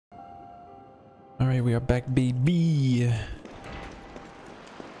All right, we are back, baby.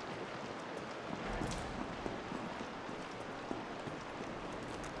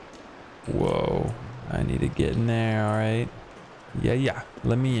 Whoa, I need to get in there. All right. Yeah.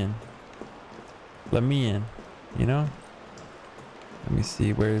 Let me in. Let me in. You know? Let me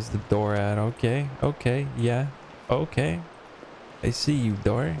see. Where's the door at? Okay. Yeah. Okay. I see you,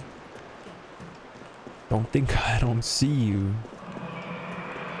 door. Don't think I don't see you.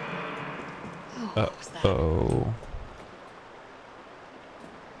 Uh-oh.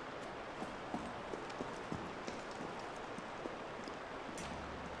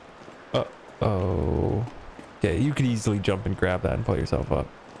 Uh-oh. Okay, you could easily jump and grab that and pull yourself up.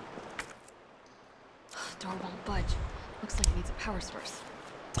 Door won't budge. Looks like it needs a power source.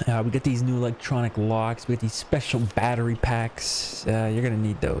 We got these new electronic locks. We got these special battery packs. You're gonna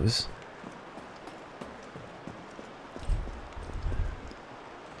need those.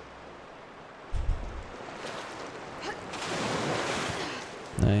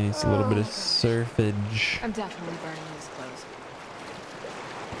 Nice, a little bit of surfage. I'm definitely burning these clothes.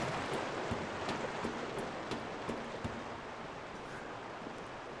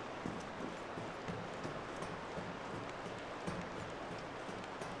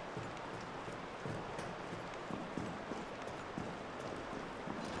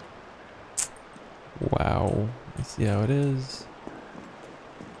 Wow, let's see how it is.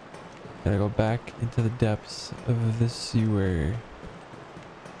 Gotta go back into the depths of the sewer.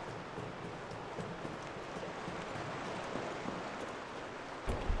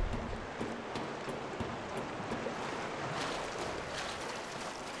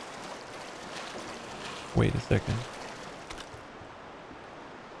 Wait a second.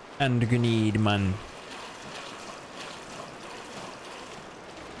 And grenade, man.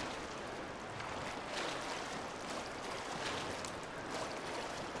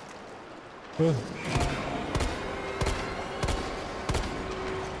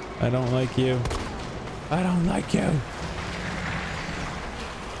 I don't like you. I don't like you.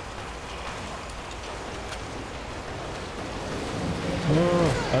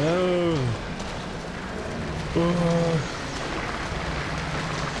 Oh, hello. Oh.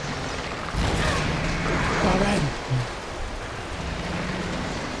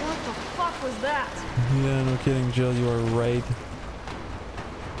 What the fuck was that? Yeah, no kidding, Jill. You are right.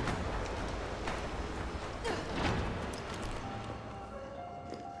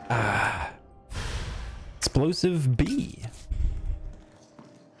 Explosive B.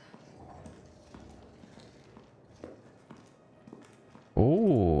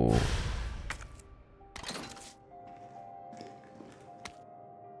 Oh.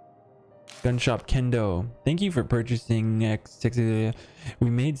 Gun Shop Kendo. Thank you for purchasing X6.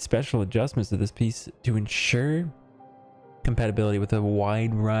 We made special adjustments to this piece to ensure compatibility with a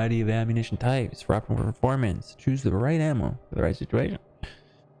wide variety of ammunition types for optimal performance. Choose the right ammo for the right situation.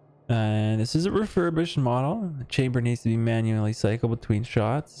 This is a refurbished model. The chamber needs to be manually cycled between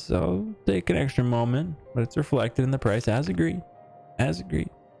shots, so take an extra moment, but it's reflected in the price as agreed. As agreed.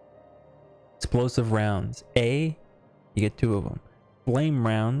 Explosive rounds. A, you get 2 of them. Flame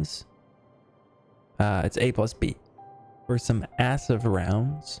rounds, it's A plus B. For some massive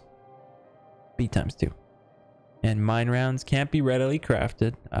rounds, B times 2. And mine rounds can't be readily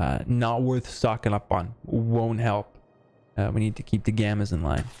crafted. Not worth stocking up on. Won't help. We need to keep the gammas in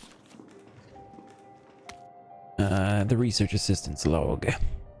line. The research assistance log.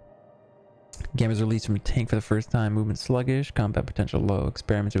 Gammas released from a tank for the first time. Movement sluggish. Combat potential low.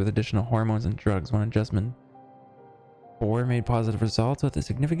 Experimented with additional hormones and drugs. One adjustment 4 made positive results with a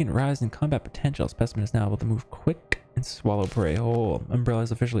significant rise in combat potential. Specimen is now able to move quick and swallow prey whole. Umbrella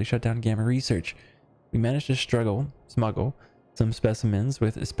has officially shut down gamma research. We managed to smuggle some specimens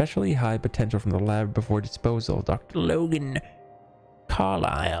with especially high potential from the lab before disposal. Dr. Logan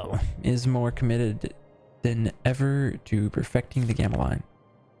Carlisle is more committed than ever to perfecting the gamma line.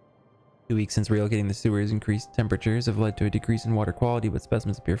 2 weeks since relocating the sewers, increased temperatures have led to a decrease in water quality, but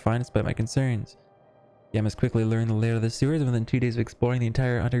specimens appear fine despite my concerns. Gamma's quickly learned the layout of the sewers, and within 2 days of exploring the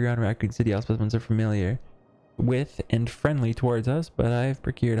entire underground Raccoon City, all specimens are familiar with and friendly towards us, but I've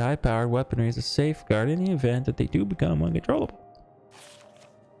procured high-powered weaponry as a safeguard in the event that they do become uncontrollable.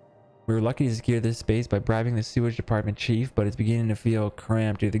 We were lucky to secure this space by bribing the sewage department chief, but it's beginning to feel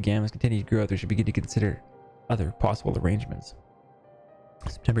cramped due to the gamma's continued growth. We should begin to consider other possible arrangements.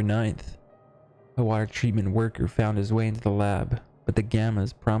 September 9th, a water treatment worker found his way into the lab, but the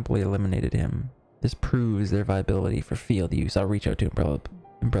gammas promptly eliminated him. This proves their viability for field use. I'll reach out to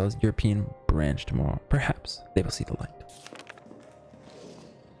Umbrella's European branch tomorrow. Perhaps they will see the light.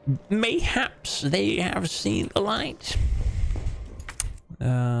 Mayhaps they have seen the light.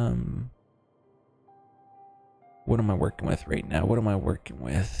 What am I working with right now? What am I working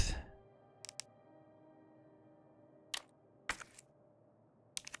with?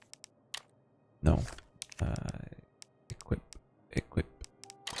 No. Equip.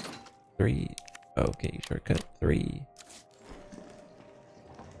 3. Okay, shortcut 3.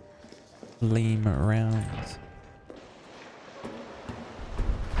 Flame rounds.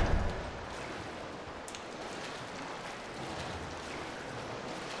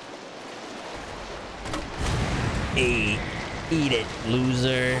 Hey, eat it,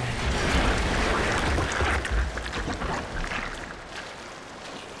 loser.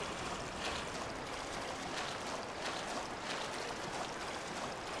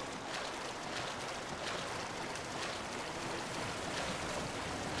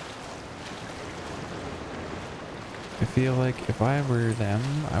 I feel like if I were them,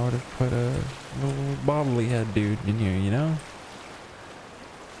 I would have put a little bobbly head dude in here, you know?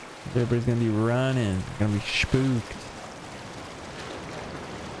 Everybody's gonna be running, gonna be spooked.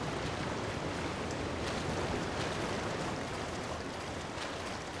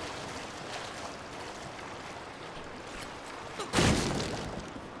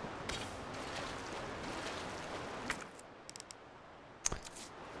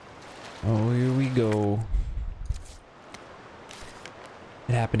 Oh, here we go.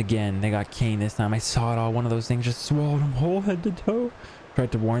 It happened again. They got Kane this time. I saw it all. One of those things just swallowed him whole head to toe.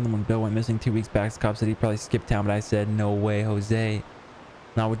 Tried to warn them when Bill went missing 2 weeks back. The cop said he'd probably skip town, but I said, no way, Jose.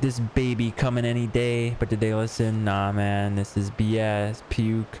 Not with this baby coming any day. But did they listen? Nah, man. This is BS.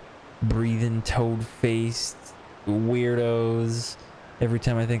 Puke. Breathing toad-faced weirdos. Every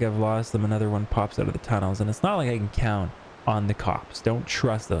time I think I've lost them, another one pops out of the tunnels. And it's not like I can count on the cops. Don't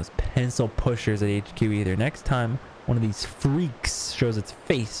trust those pencil pushers at HQ either. Next time one of these freaks shows its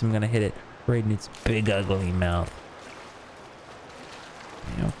face, I'm gonna hit it right in its big ugly mouth.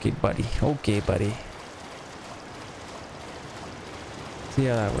 Okay, buddy. Okay, buddy. See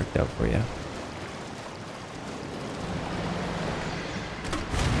how that worked out for you.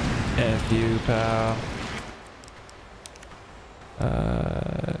 F you, pal.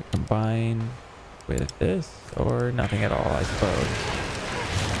 Combine with this or nothing at all, I suppose.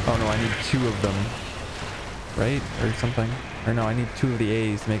 Oh no, I need 2 of them, right? Or something. Or no, I need 2 of the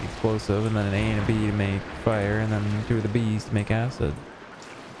A's to make explosive, and then an A and a B to make fire, and then 2 of the B's to make acid.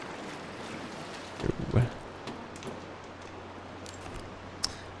 Ooh.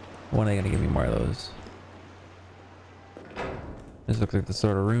 When are they gonna give me more of those? This looks like the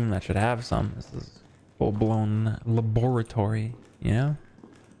sort of room that should have some. This is full-blown laboratory, you know?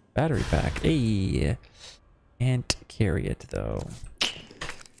 Battery pack. Hey, can't carry it though.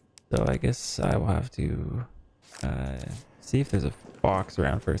 So I guess I will have to see if there's a box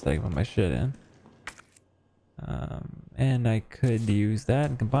around first that I can put my shit in. And I could use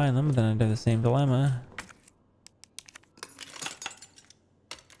that and combine them, but then I'd have the same dilemma.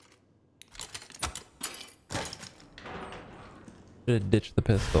 Should have ditched the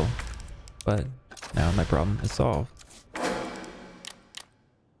pistol, but now my problem is solved.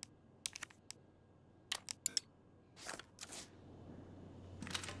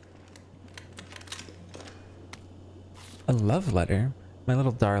 A love letter? My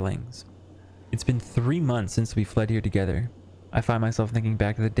little darlings. It's been 3 months since we fled here together. I find myself thinking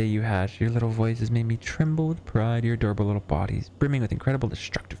back to the day you hatched. Your little voices made me tremble with pride. Your adorable little bodies, brimming with incredible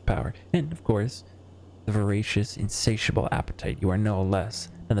destructive power. And, of course, the voracious, insatiable appetite. You are no less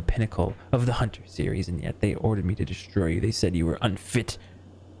than the pinnacle of the Hunter series, and yet they ordered me to destroy you. They said you were unfit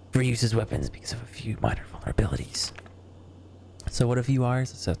for use as weapons because of a few minor vulnerabilities. So what if you are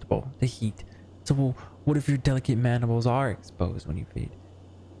susceptible to heat? So what if your delicate mandibles are exposed when you feed?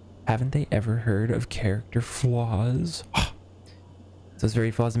 Haven't they ever heard of character flaws? Those very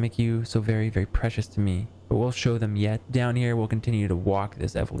flaws that make you so very, very precious to me. But we'll show them yet. Down here, we'll continue to walk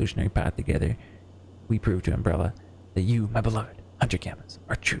this evolutionary path together. We prove to Umbrella that you, my beloved Hunter Gammas,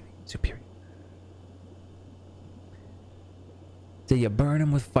 are truly superior. So you burn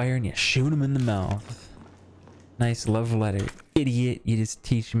them with fire and you shoot them in the mouth. Nice love letter. Idiot, you just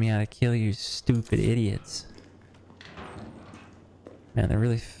teach me how to kill you stupid idiots. Man, they're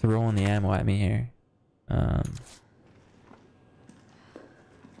really throwing the ammo at me here.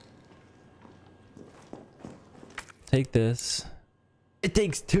 Take this. It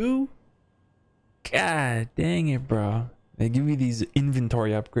takes 2? God dang it, bro. They give me these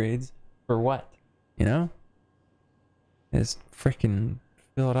inventory upgrades. For what? You know? Just freaking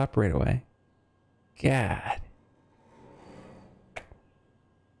fill it up right away. God.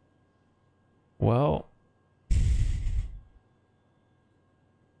 Well.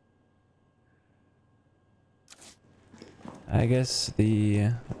 I guess the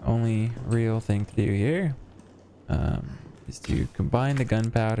only real thing to do here is to combine the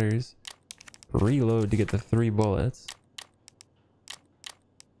gunpowders, reload to get the 3 bullets.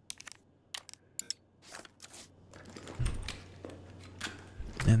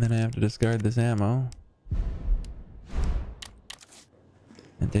 And then I have to discard this ammo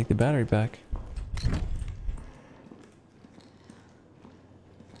and take the battery pack.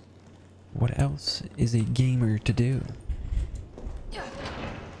 What else is a gamer to do?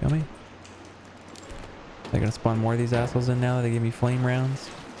 Feel me? They're gonna spawn more of these assholes in now that they give me flame rounds.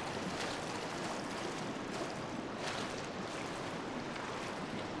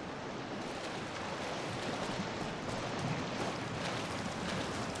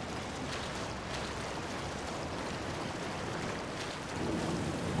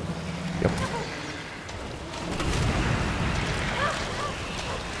 Yep.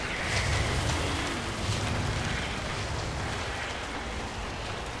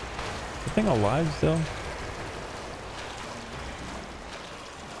 The thing alive still?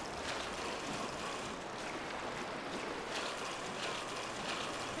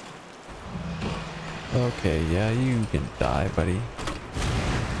 Okay, yeah, you can die, buddy.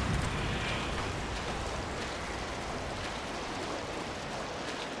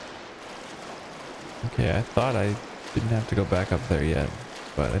 Okay, I thought I didn't have to go back up there yet,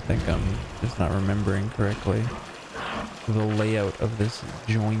 but I think I'm just not remembering correctly the layout of this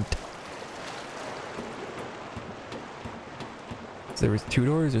joint. So there was 2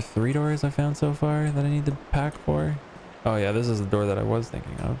 doors or 3 doors I found so far that I need the pack for. Oh yeah, this is the door that I was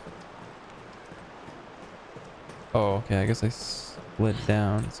thinking of. Oh, okay, I guess I slid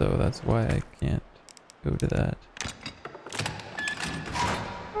down, so that's why I can't go to that.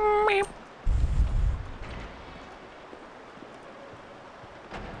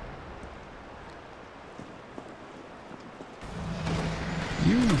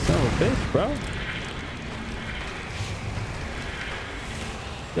 You son of a bitch, bro.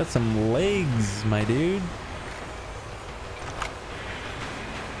 Got some legs, my dude.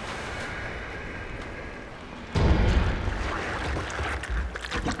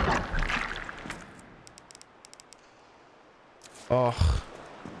 Oh,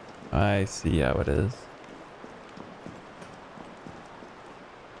 I see how it is.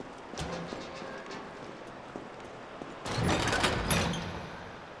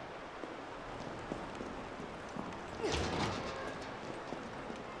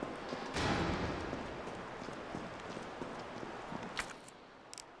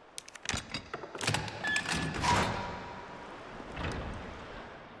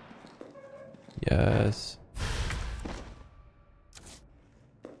 Yes.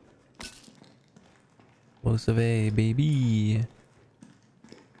 Explosive A, baby.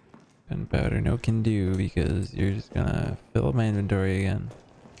 Gunpowder, no can do because you're just gonna fill up my inventory again.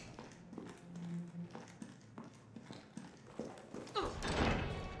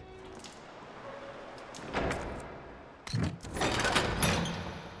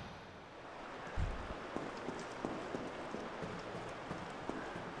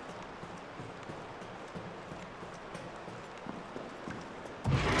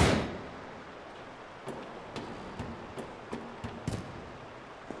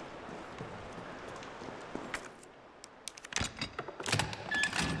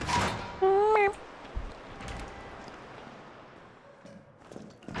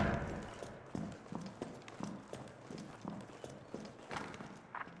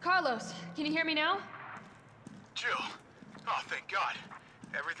 Carlos, can you hear me now? Jill! Oh, thank God.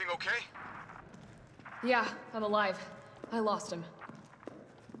 Everything okay? Yeah, I'm alive. I lost him.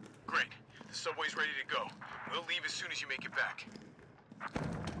 Great. The subway's ready to go. We'll leave as soon as you make it back.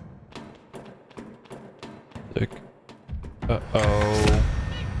 Sick. Uh-oh.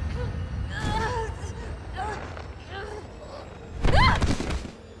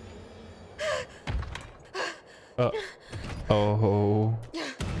 Oh.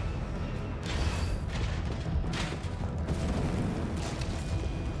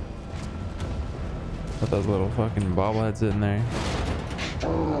 Put those little fucking bobbleheads in there.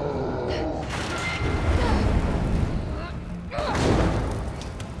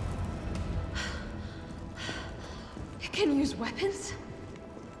 It can use weapons?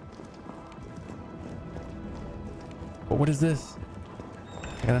 But what is this?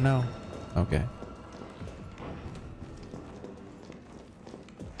 I gotta know. Okay.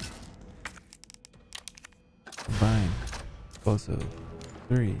 Combine. Explosive.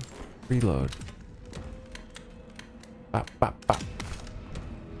 3. Reload. Bop, bop, bop.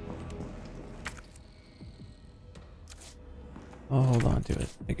 I'll hold on to it,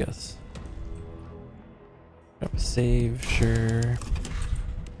 I guess. Drop a save, sure.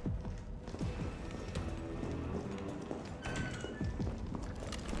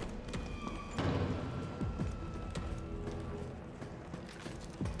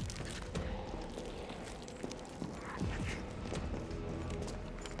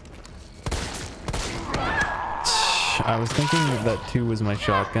 I was thinking that 2 was my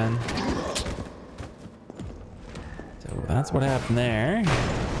shotgun. So that's what happened there.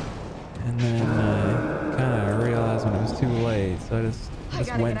 And then I kind of realized when it was too late, so I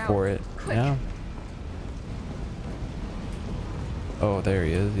just went for it. Quick. Yeah. Oh, there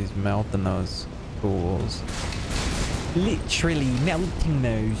he is. He's melting those fools. Literally melting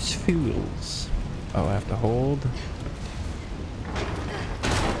those fools. Oh, I have to hold.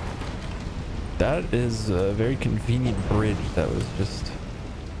 That is a very convenient bridge that was just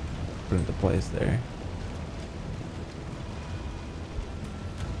put into place there.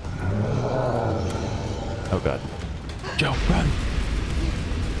 Oh god. Joe, run!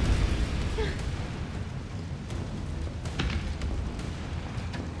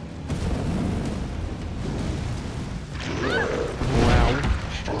 Wow.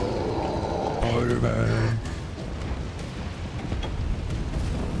 Spider-Man.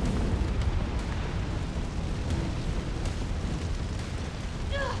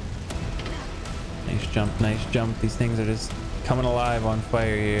 Nice jump, nice jump. These things are just coming alive on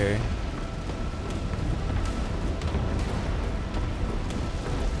fire here.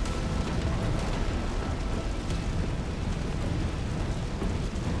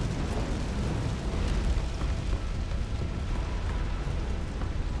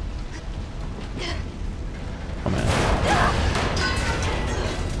 Oh man.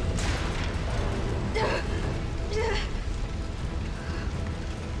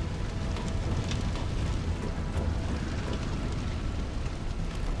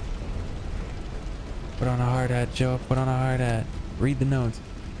 Put on a hard hat, Joe. Put on a hard hat. Read the notes.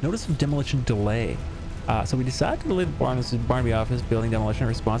 Notice of demolition delay. So we decided to delay the Barnaby office building demolition in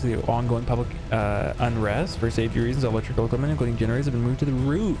response to the ongoing public unrest. For safety reasons, all electrical equipment, including generators, have been moved to the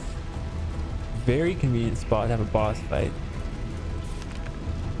roof. Very convenient spot to have a boss fight.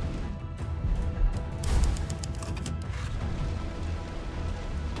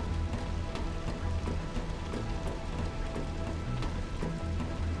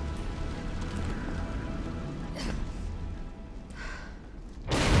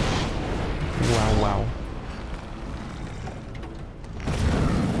 Wow, wow.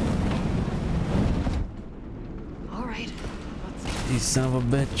 All right. You son of a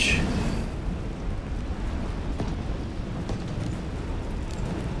bitch.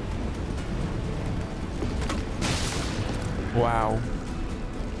 Wow.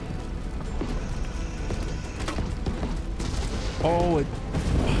 Oh, it,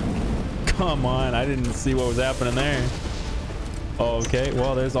 come on. I didn't see what was happening there. Okay,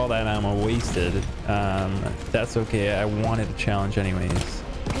 well, there's all that ammo wasted. That's okay. I wanted a challenge anyways.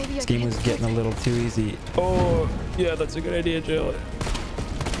 This game was getting a little too easy. Oh, yeah, that's a good idea, Jill.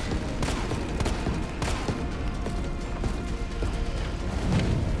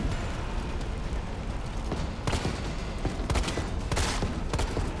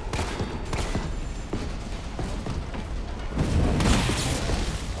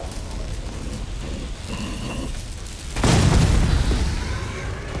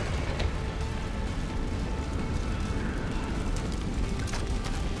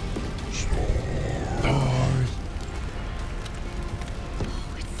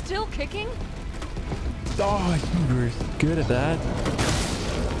 Still kicking? Oh, you were good at that.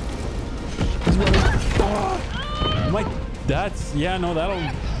 He's running. Oh, that's, yeah, no, that'll.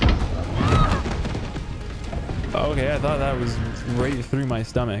 Okay, I thought that was right through my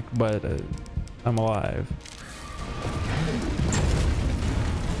stomach, but I'm alive.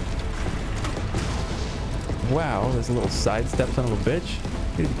 Wow, this little sidestep son of a bitch.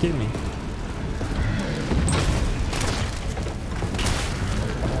 You gotta be kidding me.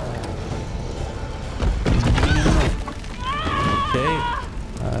 Okay,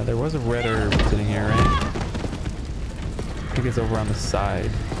 there was a red herb sitting here, right? I think it's over on the side.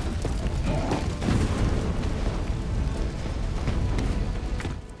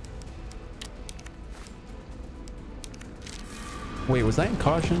 Wait, was that in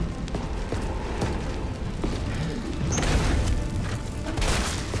caution?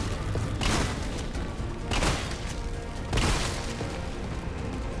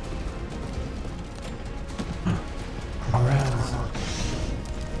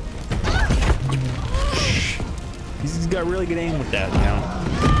 He's got really good aim with that, you know.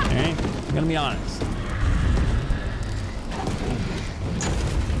 Alright, I'm gonna be honest.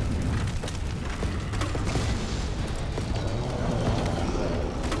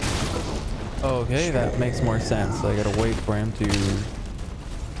 Okay, that makes more sense. I gotta wait for him to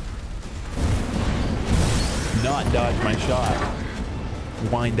not dodge my shot.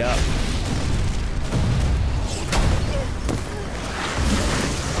 Wind up.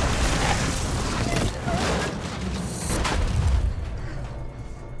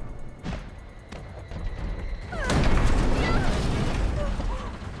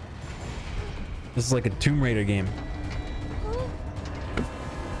 This is like a Tomb Raider game.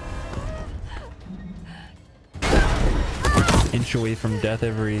 Inch away from death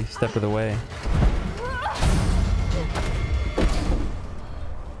every step of the way.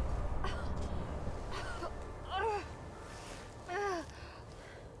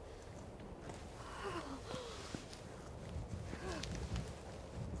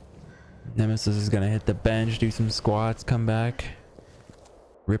 Nemesis is gonna hit the bench, do some squats, come back.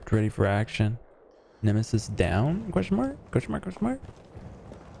 Ripped, ready for action. Nemesis down? Question mark? Question mark? Question mark?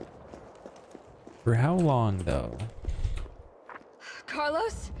 For how long though?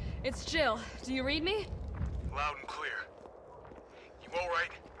 Carlos, it's Jill. Do you read me? Loud and clear. You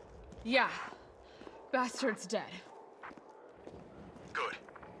alright? Yeah. Bastard's dead. Good.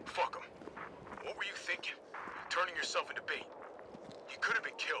 Fuck him. What were you thinking? Turning yourself into bait. You could have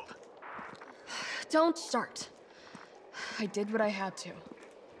been killed. Don't start. I did what I had to.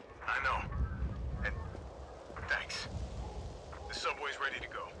 I know. And thanks. The subway's ready to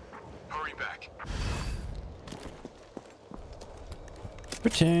go. Hurry back.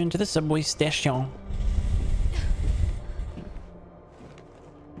 Return to the subway station.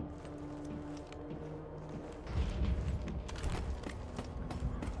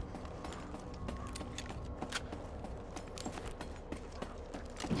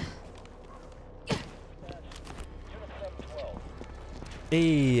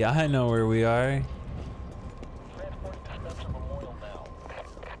 Hey, I know where we are.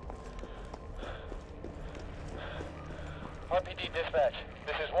 RPD dispatch,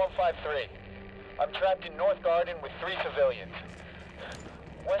 this is 153. I'm trapped in North Garden with 3 civilians.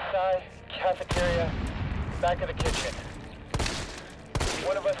 West side, cafeteria, back of the kitchen.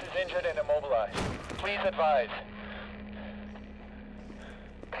 One of us is injured and immobilized. Please advise.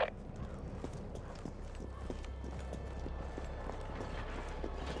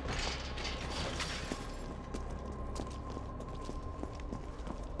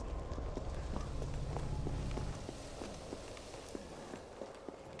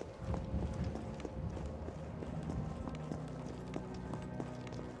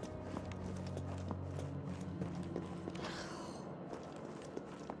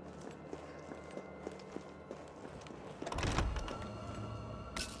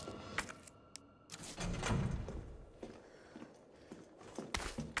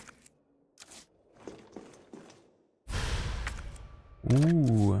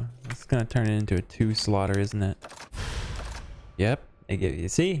 Ooh, it's gonna turn it into a 2 slaughter, isn't it? Yep. They give you,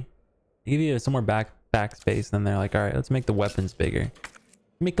 see? They give you some more backspace, then they're like, all right, let's make the weapons bigger.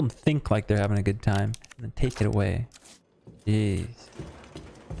 Make them think like they're having a good time, and then take it away. Jeez.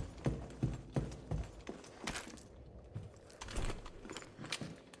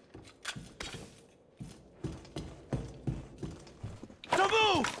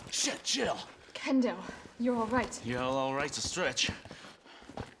 Taboo! Shit, Jill. Kendo, you're all right. Yeah, all right's a stretch.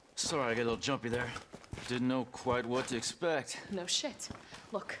 Sorry I got a little jumpy there. Didn't know quite what to expect. No shit.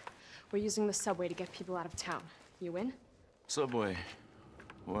 Look, we're using the subway to get people out of town. You in? Subway.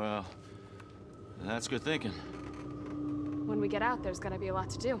 Well, that's good thinking. When we get out, there's gonna be a lot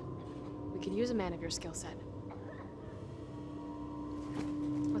to do. We could use a man of your skill set.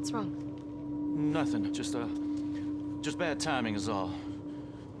 What's wrong? Nothing. Just bad timing is all.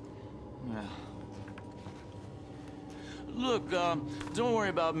 Yeah. Look, don't worry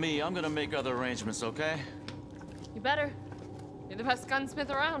about me. I'm gonna make other arrangements, okay? You better. You're the best gunsmith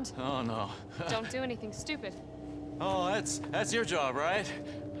around. Oh, no. Don't do anything stupid. Oh, that's your job, right?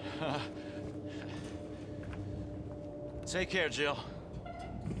 Take care, Jill.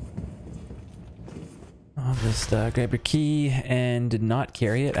 I'll just grab your key and not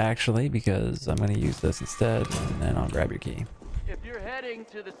carry it, actually, because I'm going to use this instead, and then I'll grab your key. If you're heading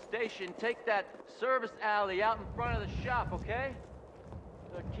to the station, take that service alley out in front of the shop, okay?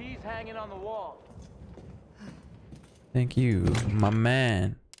 The key's hanging on the wall. Thank you, my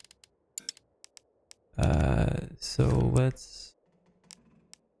man. So let's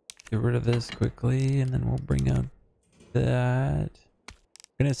get rid of this quickly, and then we'll bring up that.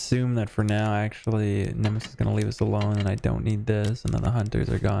 I'm gonna assume that for now, actually, Nemesis is gonna leave us alone, and I don't need this, and then the hunters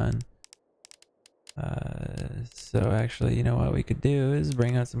are gone. So actually, you know what we could do is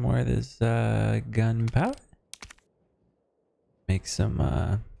bring out some more of this gunpowder. Make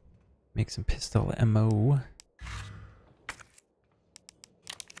some pistol ammo.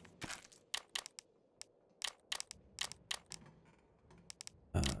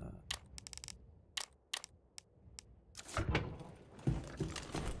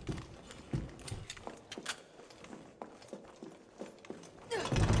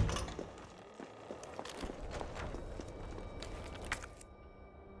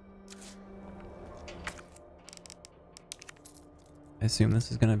 I assume this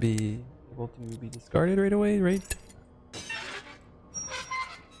is gonna be able to be discarded right away, right?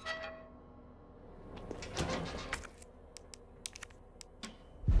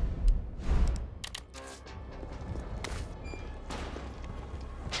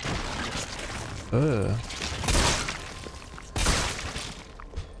 Ugh.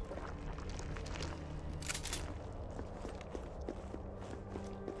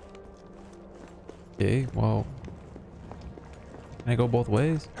 Okay, well. Can I go both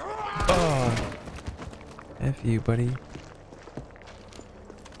ways? Oh! F you, buddy.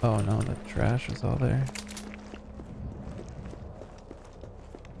 Oh no, the trash is all there.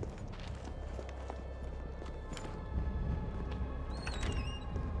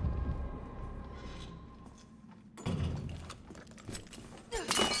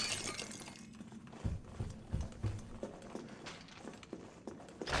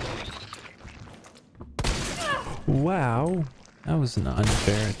 Wow, that was an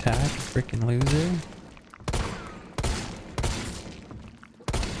unfair attack, freaking loser.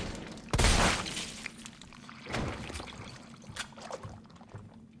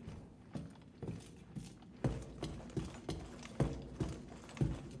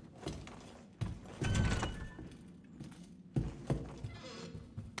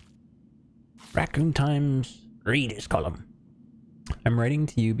 Raccoon Times Readers Column. I'm writing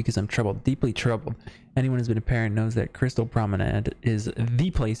to you because I'm troubled, deeply troubled. Anyone who's been a parent knows that Crystal Promenade is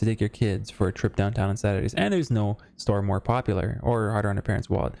the place to take your kids for a trip downtown on Saturdays, and there's no store more popular or harder on a parent's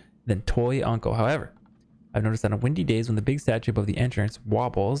wallet than Toy Uncle. However, I've noticed that on windy days when the big statue above the entrance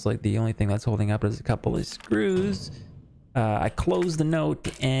wobbles, like the only thing that's holding up is a couple of screws, I close the note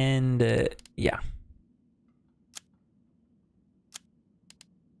and yeah.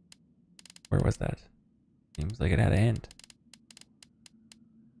 Where was that? Seems like it had a hint.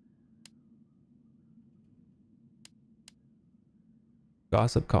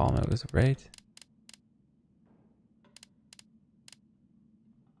 Gossip column, it was right.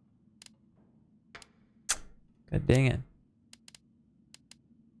 God dang it.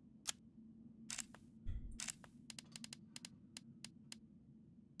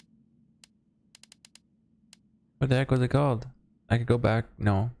 What the heck was it called? I could go back.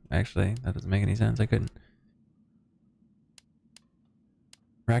 No, actually, that doesn't make any sense. I couldn't.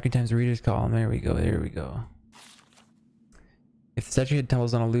 Raccoon Times Readers Column. There we go. There we go. If the statue head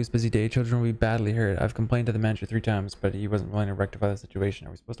tumbles on a loose, busy day, children will be badly hurt. I've complained to the manager 3 times, but he wasn't willing to rectify the situation.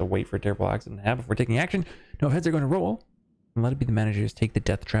 Are we supposed to wait for a terrible accident to happen before taking action? No, heads are going to roll. And let it be the managers take the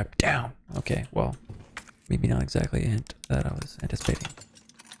death trap down. Okay, well, maybe not exactly a hint that I was anticipating.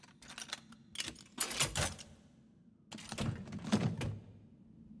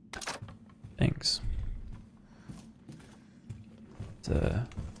 Thanks. It's a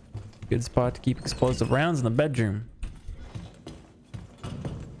good spot to keep explosive rounds in the bedroom.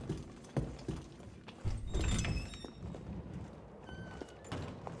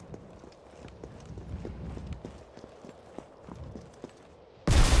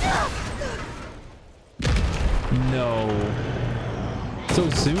 No. So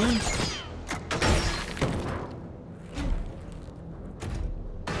soon?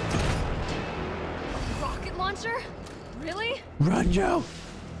 Rocket launcher? Really? Run, Joe!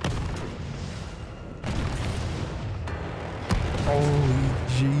 Holy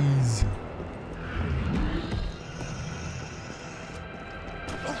jeez.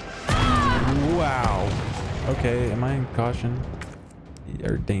 Wow. Okay, am I in caution?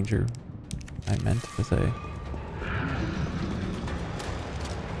 Or danger? I meant to say.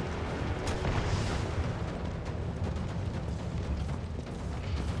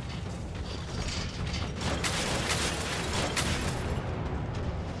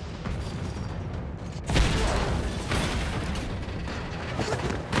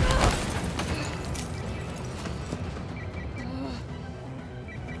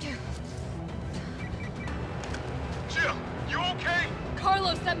 Jill, you okay?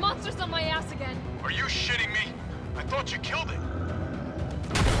 Carlos, that monster's on my ass again. Are you shitting me? I thought you killed it.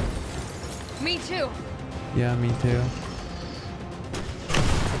 Me too. Yeah, me too.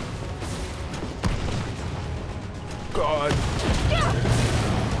 God.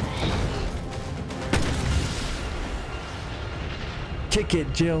 Kick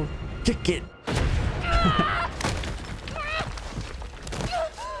it, Jill. Kick it.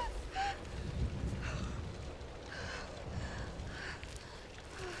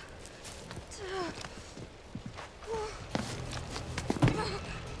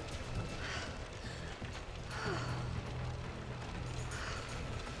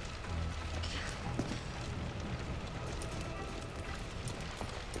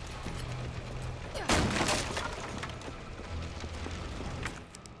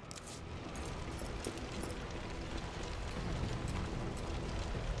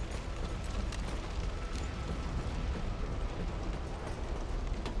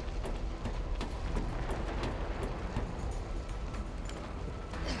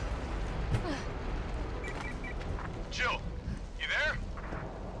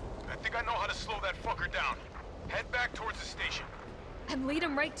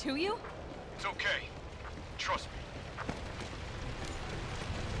 right to you? It's okay. Trust me.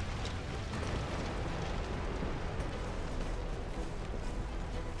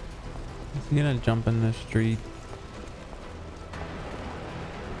 Is he gonna jump in the street?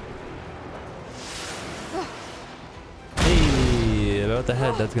 Hey, about the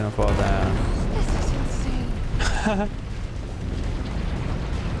head that's gonna fall down. This is insane.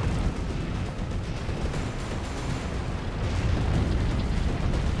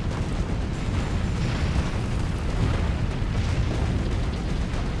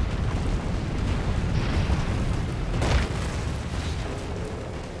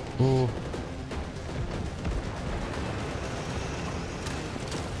 Oh.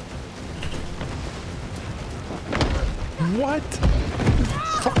 What?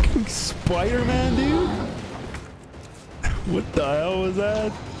 Fucking Spider-Man, dude? What the hell was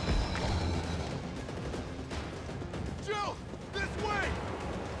that? Jill! This way!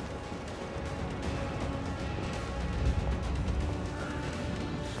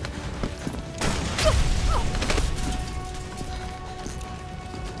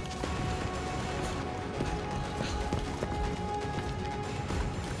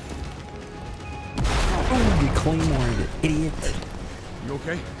 Oh, you Claymore, you idiot. You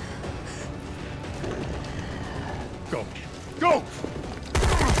okay? Go. Go!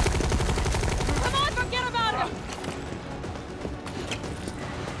 Come on, forget about him!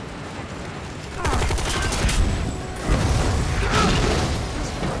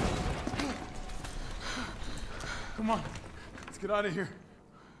 Come on. Let's get out of here.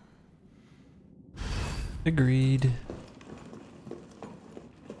 Agreed.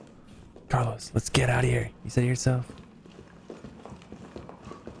 Carlos, let's get out of here. You said it yourself.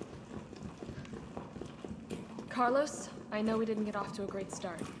 Carlos, I know we didn't get off to a great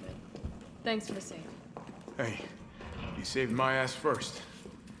start, but thanks for the save. Hey, you saved my ass first.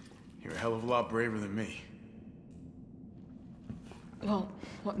 You're a hell of a lot braver than me. Well,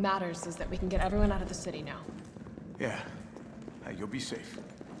 what matters is that we can get everyone out of the city now. Yeah. Hey, you'll be safe.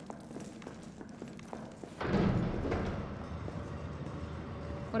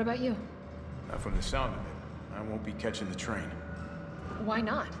 What about you? Not from the sound of it. I won't be catching the train. Why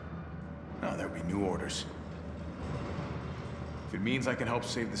not? No, there'll be new orders. If it means I can help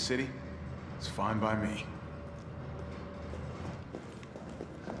save the city, it's fine by me.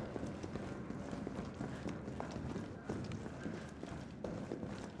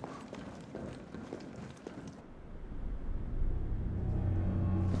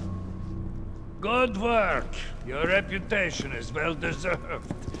 Good work. Your reputation is well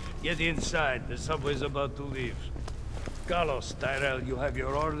deserved. Get inside. The subway's about to leave. Carlos, Tyrell, you have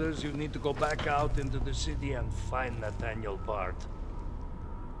your orders. You need to go back out into the city and find Nathaniel Bard.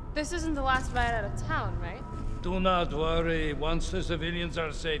 This isn't the last ride out of town, right? Do not worry. Once the civilians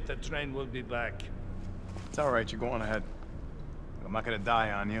are safe, the train will be back. It's all right. You're going ahead. I'm not gonna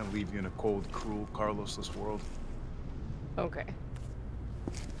die on you and leave you in a cold, cruel, Carlosless world. Okay.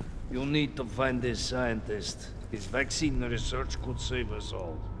 You need to find this scientist. His vaccine research could save us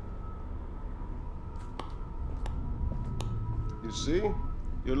all. You see?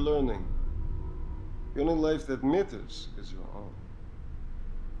 You're learning. The only life that matters is your own.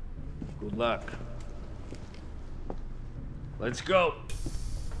 Good luck. Let's go.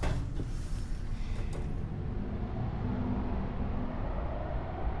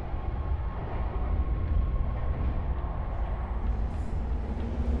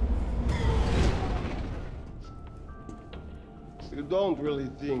 You don't really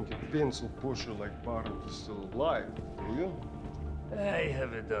think a pencil pusher like Barton is still alive, do you? I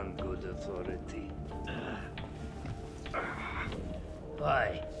have it on good authority.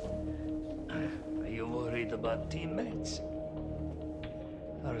 Why? Are you worried about teammates?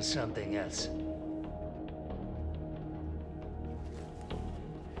 Or something else?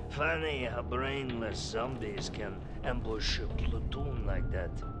 Funny how brainless zombies can ambush a platoon like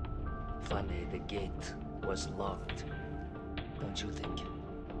that. Funny the gate was locked. Don't you think?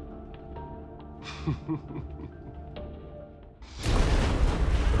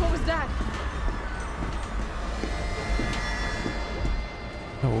 What was that?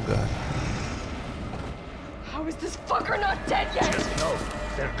 Oh god. How is this fucker not dead yet? Just no,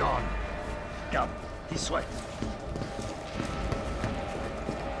 they're gone. Come, this way.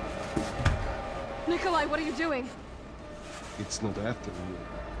 Nikolai, what are you doing? It's not after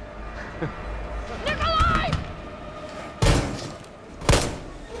you. Nikolai!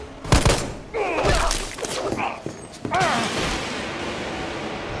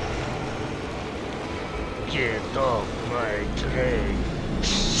 Get off my train,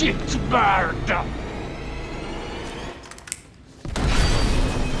 shitbird!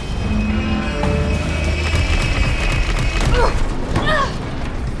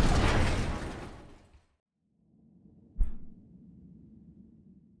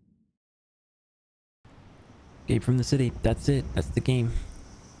 Escape from the city. That's it. That's the game.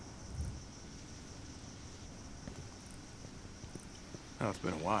 Oh, it's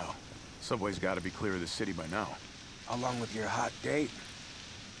been a while. Subway's got to be clear of the city by now. Along with your hot date.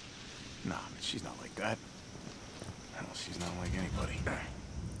 Nah, man, she's not like that. Hell, she's not like anybody.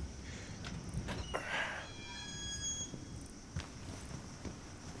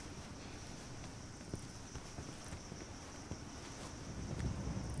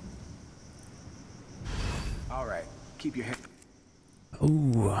 All right, keep your head.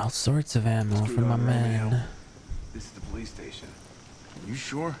 Ooh, all sorts of ammo for my man. This is the police station. You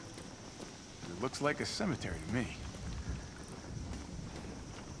sure? It looks like a cemetery to me.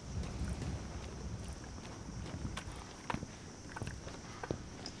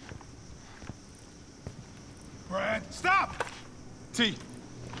 Brad, stop! T.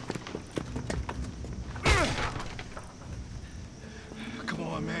 Come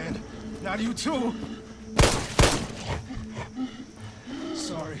on, man. Not you too.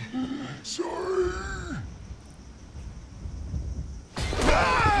 Sorry. Sorry.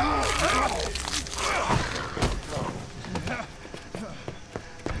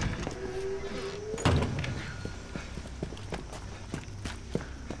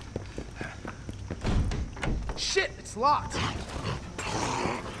 Shit, it's locked.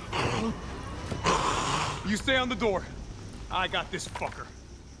 You stay on the door. I got this fucker.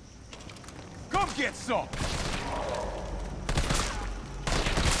 Come get some!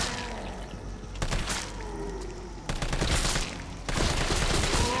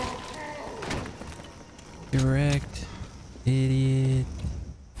 Correct. Idiot.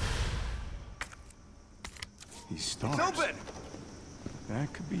 These stars. It's open!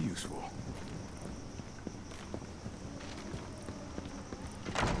 That could be useful.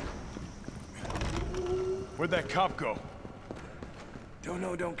 Where'd that cop go? Don't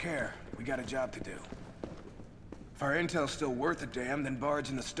know, don't care. We got a job to do. If our intel's still worth a damn, then Bard's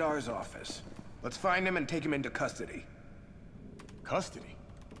in the STARS office. Let's find him and take him into custody. Custody?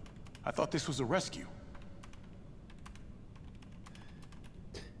 I thought this was a rescue.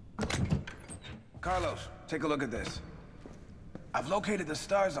 Carlos, take a look at this. I've located the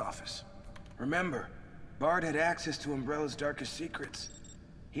STARS office. Remember, Bard had access to Umbrella's darkest secrets.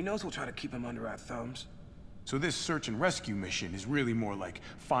 He knows we'll try to keep him under our thumbs. So this search and rescue mission is really more like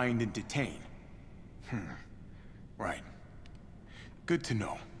find and detain. Right. Good to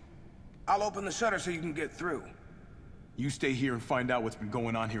know. I'll open the shutter so you can get through. You stay here and find out what's been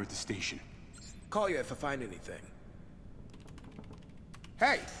going on here at the station. Call you if I find anything.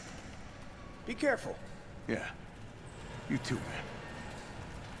 Hey! Be careful. Yeah. You too, man.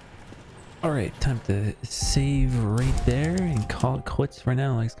 Alright, time to save right there and call it quits for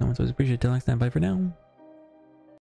now. Likes, comments, always appreciate it. Till next time, bye for now.